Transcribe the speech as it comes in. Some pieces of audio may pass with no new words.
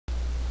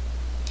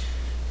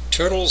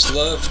Turtles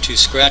love to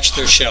scratch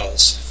their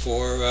shells.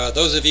 For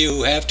those of you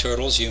who have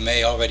turtles, you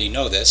may already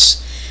know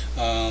this,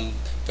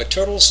 but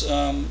turtles,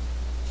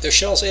 their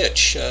shells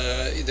itch.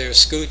 Their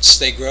scutes,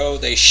 they grow,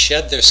 they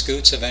shed their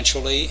scutes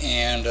eventually,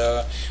 and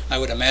I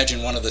would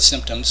imagine one of the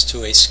symptoms to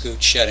a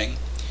scute shedding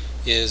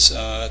is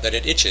that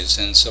it itches,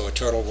 and so a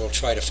turtle will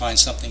try to find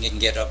something it can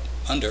get up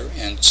under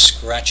and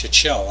scratch its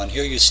shell. And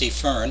here you see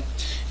Fern,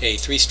 a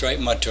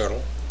three-striped mud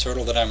turtle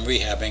that I'm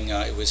rehabbing.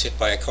 It was hit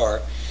by a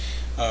car,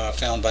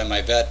 found by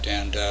my vet,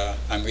 and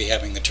I'm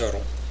rehabbing the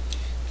turtle.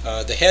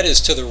 The head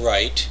is to the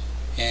right,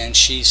 and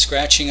she's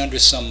scratching under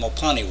some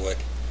mopani wood.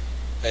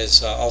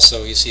 As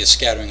also you see a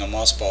scattering of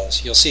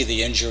mossballs. You'll see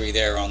the injury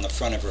there on the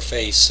front of her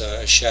face,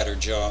 a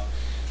shattered jaw,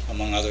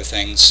 among other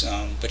things,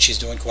 but she's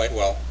doing quite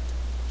well.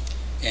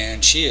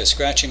 And she is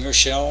scratching her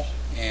shell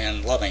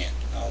and loving it.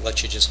 I'll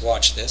let you just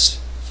watch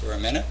this for a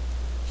minute.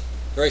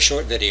 Very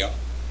short video.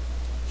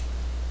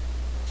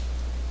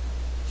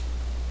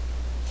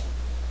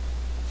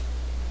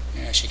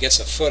 Yeah, she gets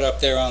a foot up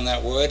there on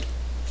that wood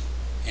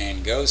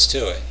and goes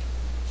to it.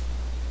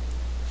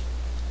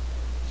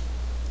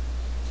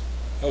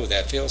 Oh,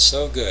 that feels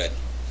so good.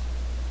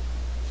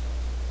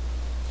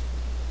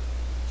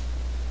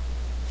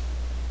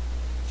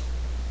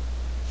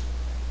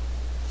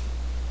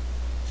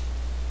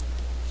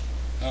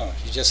 Oh,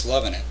 she's just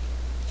loving it.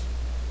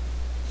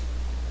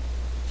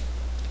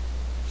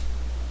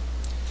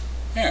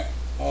 There,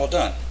 all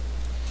done.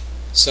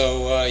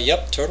 So,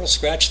 yep, turtles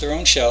scratch their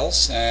own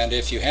shells, and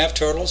if you have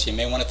turtles, you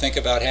may want to think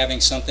about having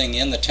something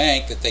in the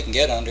tank that they can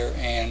get under,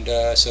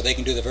 and so they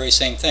can do the very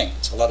same thing.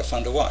 It's a lot of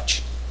fun to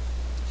watch.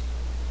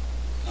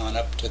 On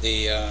up to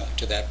the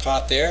to that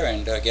pot there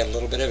and get a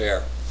little bit of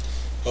air.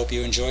 Hope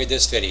you enjoyed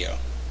this video.